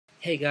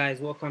Hey guys,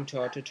 welcome to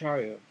our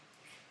tutorial.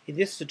 In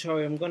this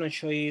tutorial I'm going to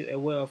show you a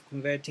way of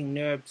converting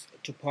NURBS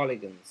to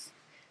polygons.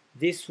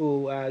 This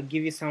will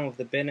give you some of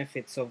the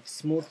benefits of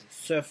smooth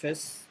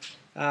surfaceness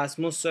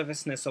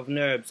of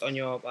NURBS on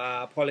your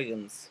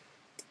polygons.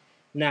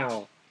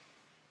 Now,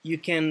 you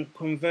can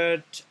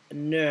convert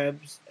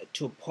NURBS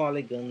to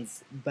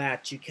polygons,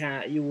 but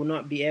you will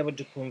not be able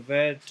to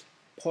convert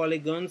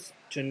polygons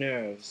to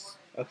NURBS.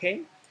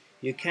 Okay?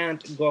 You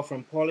can't go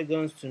from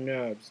polygons to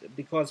NURBS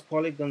because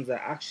polygons are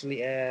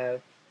actually a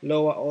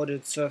lower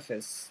ordered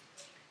surface.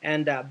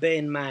 And bear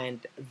in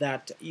mind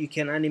that you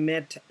can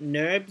animate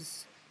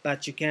NURBS,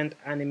 but you can't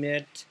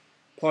animate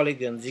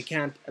polygons. You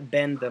can't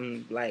bend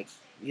them like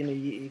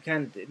you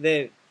can't.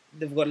 They've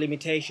got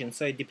limitations,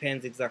 so it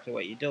depends exactly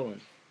what you're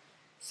doing.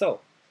 So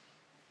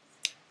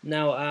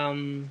now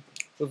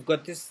we've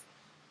got this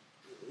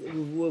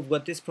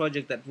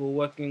project that we're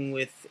working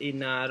with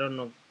in I don't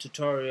know,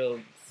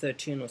 tutorial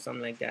 13 or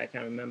something like that. I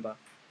can't remember.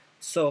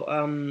 So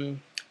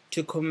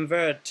to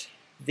convert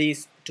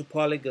these to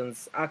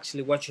polygons,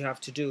 actually what you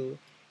have to do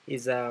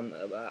is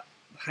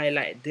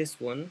highlight this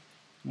one,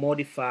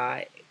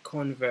 modify,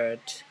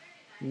 convert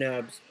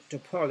NURBS to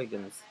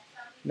polygons.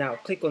 Now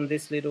click on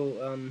this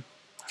little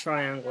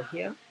triangle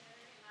here.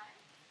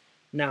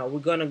 Now we're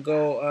gonna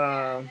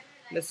go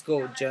let's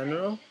go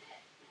general.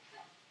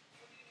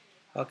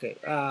 Okay,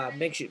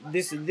 make sure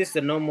this is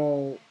the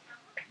normal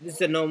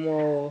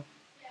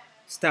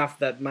stuff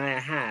that Maya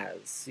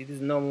has. It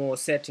is normal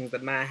settings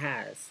that Maya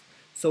has.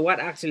 So what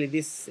actually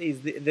this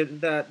is,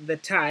 the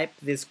type,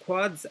 there's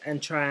quads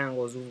and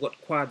triangles. We've got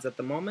quads at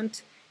the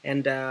moment,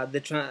 and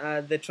the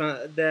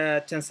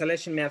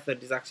translation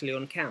method is actually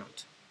on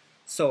count.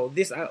 So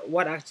this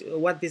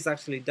what this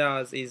actually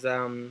does is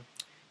to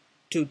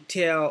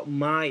tell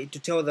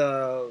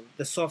the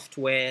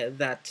software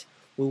that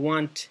we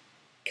want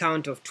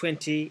count of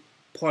 20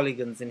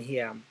 polygons in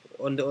here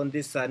on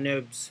this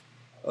NURBS,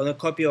 on a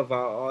copy of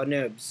our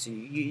NURBS.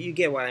 You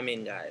get what I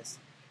mean, guys.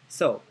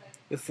 So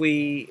if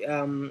we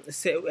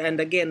say, and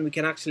again we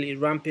can actually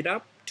ramp it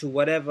up to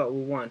whatever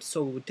we want.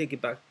 So we'll take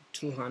it back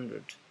to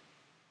 200.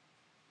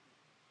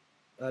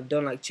 I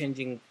don't like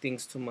changing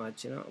things too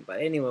much, but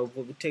anyway,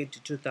 we'll take it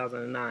to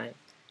 2009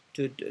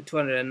 to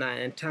 209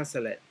 and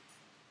cancel it.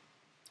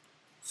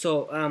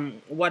 So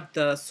what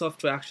the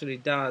software actually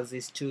does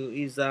is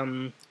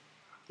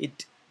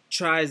it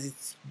tries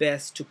its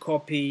best to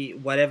copy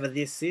whatever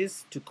this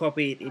is, to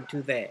copy it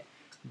into there.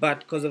 But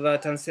because of our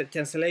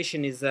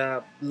cancellation is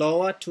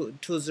lower to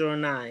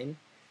 209,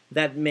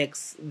 that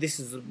makes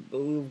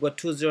we've got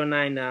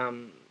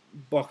 209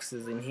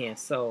 boxes in here.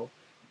 So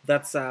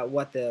that's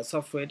what the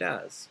software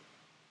does,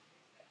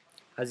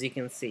 as you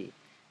can see.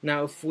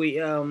 Now if we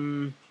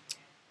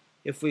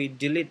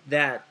delete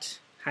that,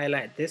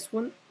 highlight this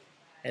one,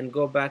 and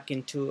go back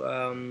into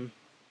our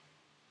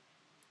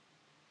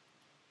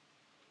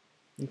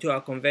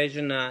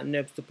conversion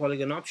NURBS to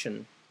polygon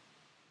option.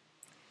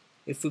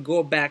 If we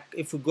go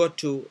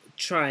to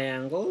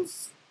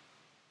triangles,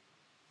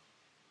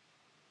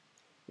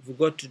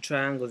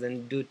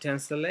 and do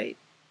translate,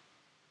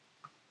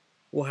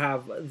 we'll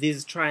have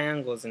these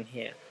triangles in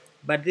here.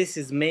 But this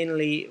is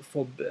mainly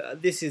for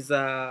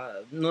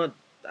not,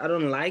 I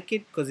don't like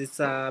it because it's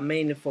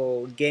mainly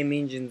for game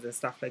engines and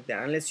stuff like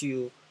that, unless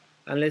you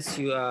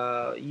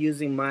are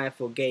using Maya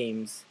for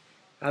games.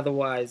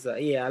 Otherwise,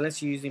 yeah,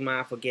 unless you're using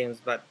Maya for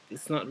games, but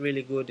it's not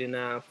really good in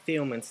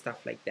film and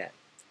stuff like that.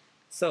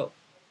 So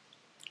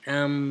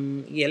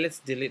yeah, let's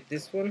delete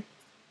this one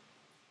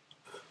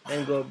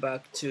and go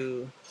back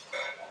to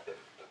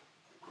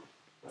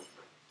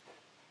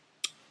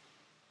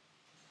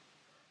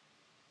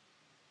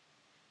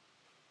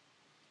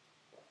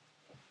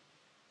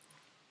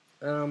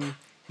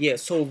yeah.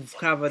 So we've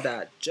covered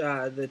that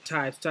the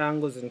types,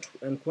 triangles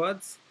and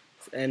quads,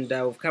 and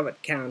we've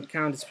covered count.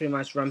 Count is pretty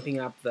much ramping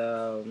up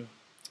the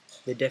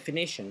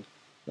definition.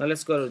 Now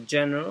let's go to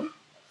general.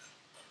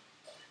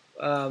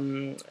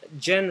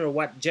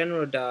 What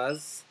general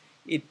does,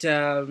 it's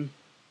a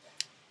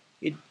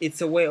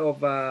way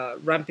of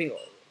ramping.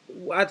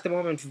 At the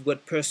moment we've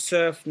got per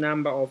surf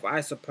number of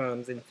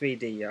isoperms in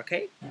 3D.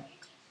 Okay,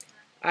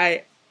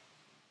 I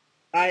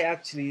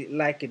actually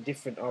like a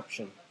different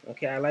option.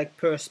 Okay, I like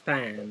per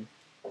span,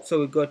 so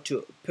we go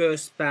to per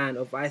span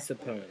of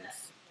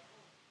isoperms.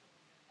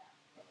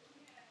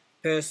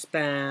 Per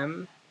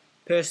span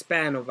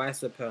of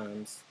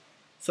isoperms.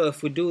 So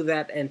if we do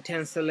that and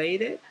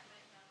tensillate it,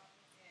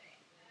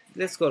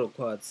 let's go to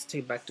quads,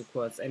 take back to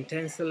quads and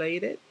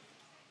tensillate it.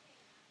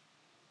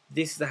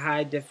 This is a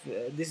high def.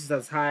 This is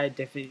as high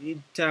def.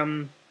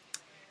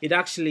 It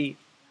actually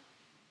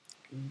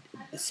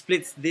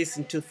splits this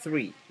into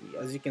 3,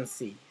 as you can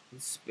see.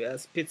 It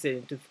splits it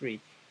into 3.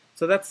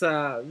 So that's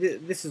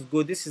this is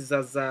good. This is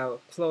as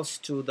close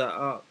to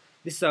the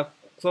this is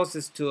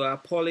closest to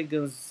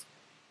polygons.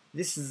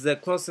 This is the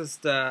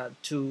closest to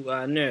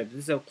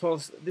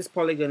NURBS. This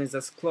polygon is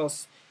as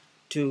close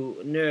to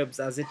NURBS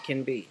as it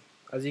can be.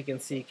 As you can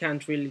see, you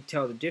can't really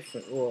tell the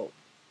difference. Well,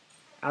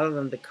 other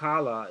than the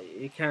color,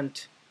 you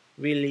can't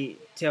really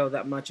tell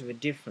that much of a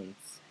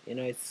difference. You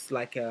know, it's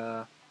like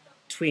a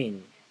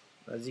twin,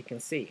 as you can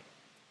see.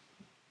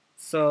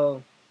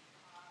 So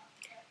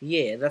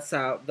yeah, that's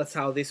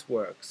how this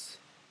works.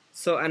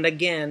 So, and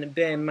again,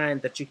 bear in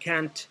mind that you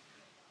can't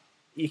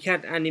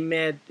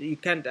animate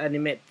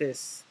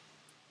this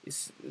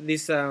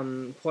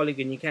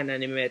polygon. You can't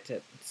animate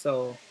it.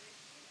 So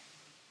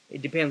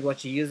it depends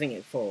what you're using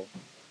it for.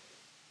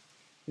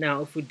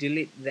 Now, if we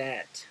delete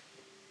that,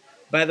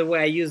 by the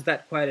way, I use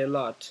that quite a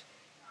lot.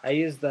 I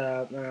use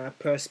the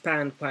per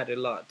span quite a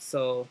lot.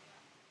 So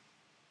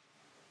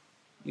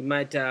you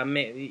might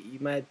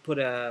put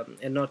a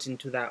note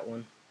into that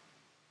one.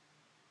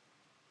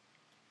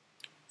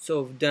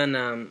 So we've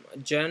done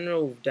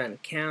general, we've done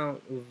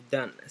count, we've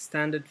done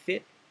standard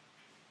fit.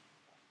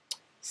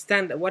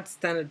 What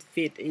standard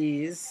fit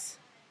is?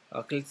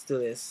 Okay, let's do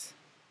this.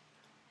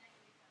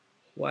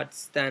 What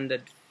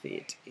standard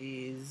fit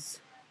is?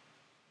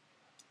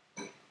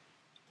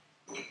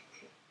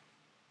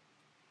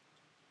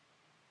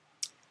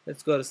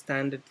 Let's go to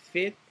standard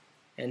fit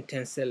and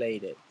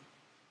tessellate it.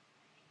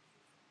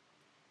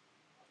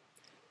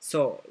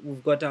 So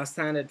we've got our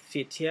standard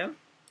fit here.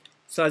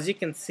 So as you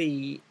can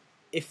see,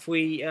 if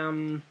we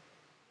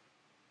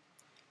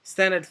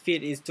standard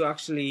fit is to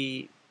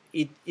actually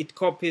it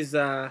copies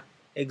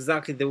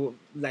exactly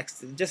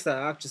just the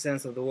actual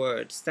sense of the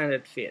word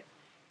standard fit.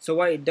 So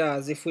what it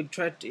does, if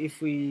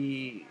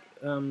we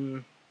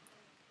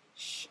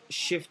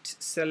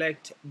shift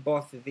select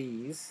both of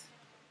these,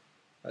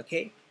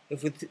 okay,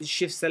 if we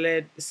shift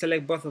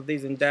select both of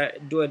these and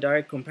do a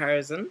direct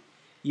comparison,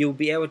 you'll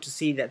be able to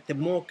see that the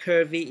more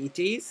curvy it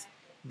is,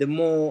 the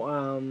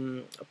more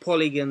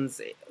polygons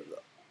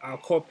our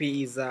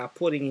copy is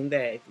putting in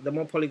there, the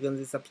more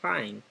polygons it's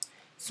applying.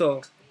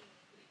 So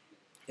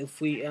if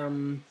we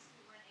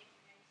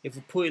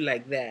put it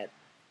like that,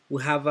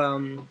 we have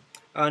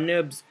our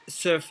Nurbs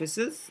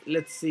surfaces.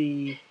 Let's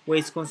see where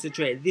it's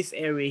concentrated. This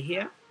area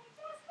here,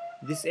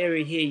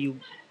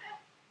 you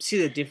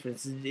see the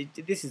difference.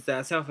 This is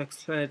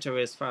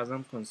self-explanatory as far as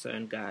I'm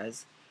concerned,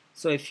 guys.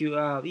 So if you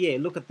yeah,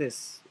 look at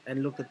this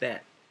and look at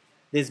that.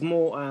 There's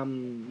more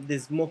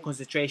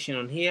concentration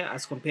on here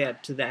as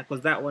compared to that,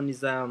 because that one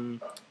is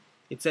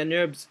it's a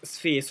Nurbs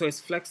sphere, so it's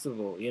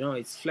flexible. You know,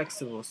 it's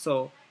flexible.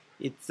 So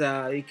it's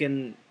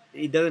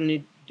they don't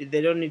need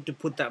to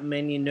put that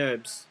many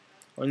Nurbs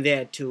on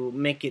there to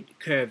make it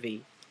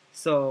curvy.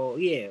 So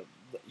yeah,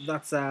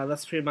 that's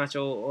pretty much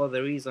all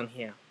there is on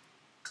here.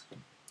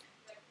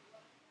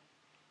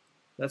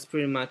 That's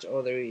pretty much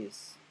all there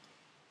is.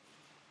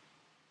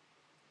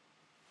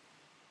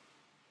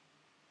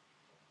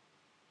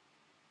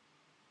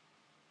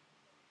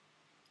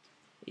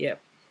 Yep.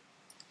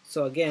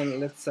 So again,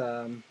 let's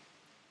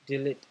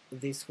delete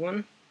this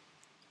one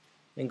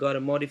and go to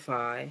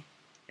modify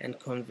and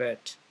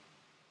convert.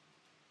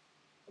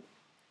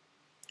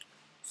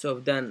 So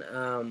we've done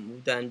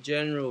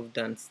general, we've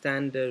done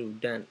standard,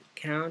 we've done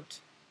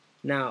count.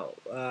 Now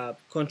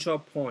control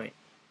point.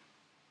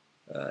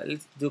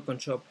 Let's do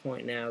control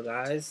point now,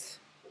 guys.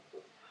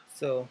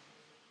 So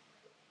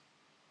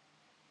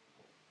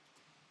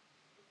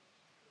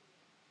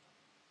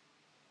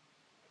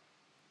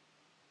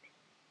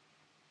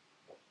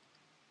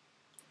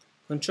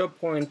control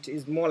point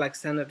is more like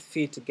standard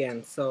fit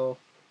again. So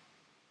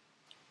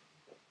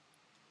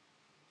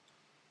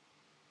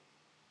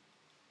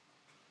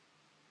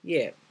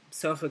yeah,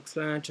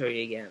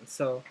 self-explanatory again.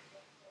 So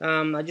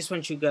I just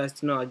want you guys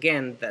to know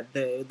again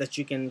that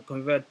you can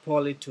convert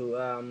poly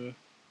to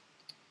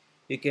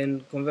you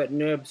can convert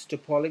Nurbs to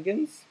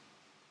polygons.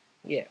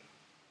 Yeah.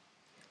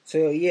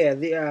 So yeah,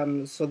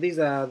 so these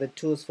are the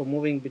tools for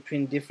moving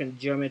between different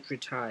geometry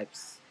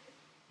types.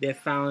 They're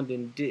found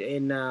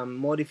in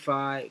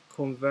modify,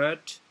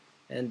 convert,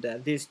 and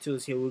these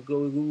tools here.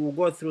 We'll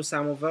go through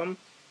some of them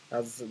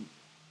as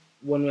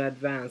when we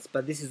advance,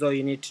 but this is all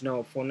you need to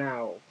know for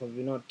now,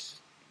 because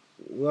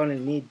we only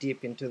knee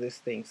deep into this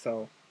thing.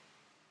 So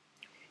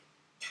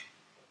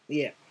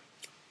yeah,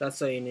 that's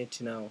all you need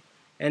to know.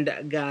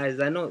 And guys,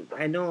 I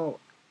know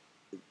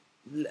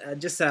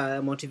just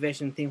a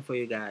motivation thing for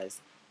you guys.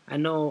 I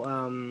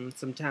know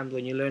sometimes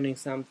when you're learning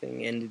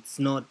something and it's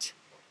not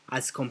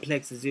as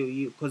complex as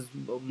because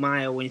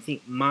Maya, when you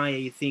think Maya,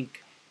 you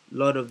think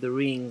Lord of the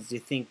Rings, you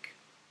think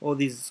all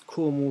these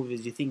cool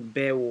movies, you think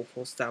Beowulf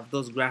or stuff,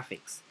 those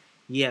graphics.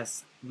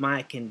 Yes,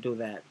 Maya can do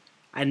that,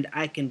 and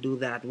I can do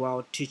that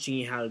while teaching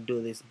you how to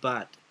do this,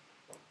 but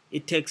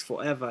it takes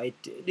forever.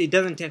 It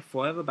doesn't take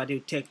forever, but it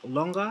will take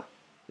longer.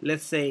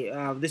 Let's say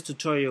this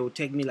tutorial will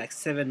take me like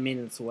 7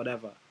 minutes or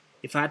whatever.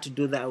 If I had to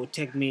do that, it would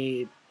take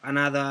me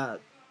another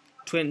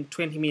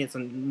 20 minutes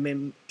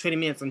on 20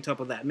 minutes on top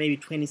of that, maybe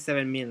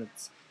 27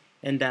 minutes.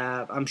 And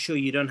I'm sure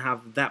you don't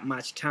have that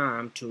much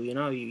time to,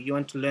 you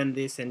want to learn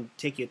this and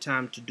take your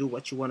time to do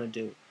what you want to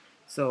do.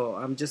 So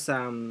I'm just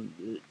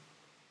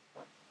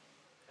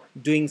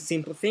doing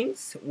simple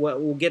things.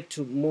 We'll get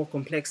to more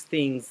complex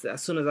things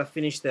as soon as I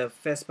finish the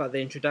first part,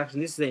 the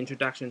introduction. This is the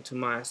introduction to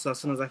Maya. So as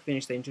soon as I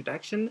finish the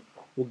introduction,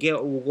 we'll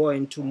go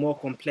into more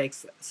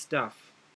complex stuff.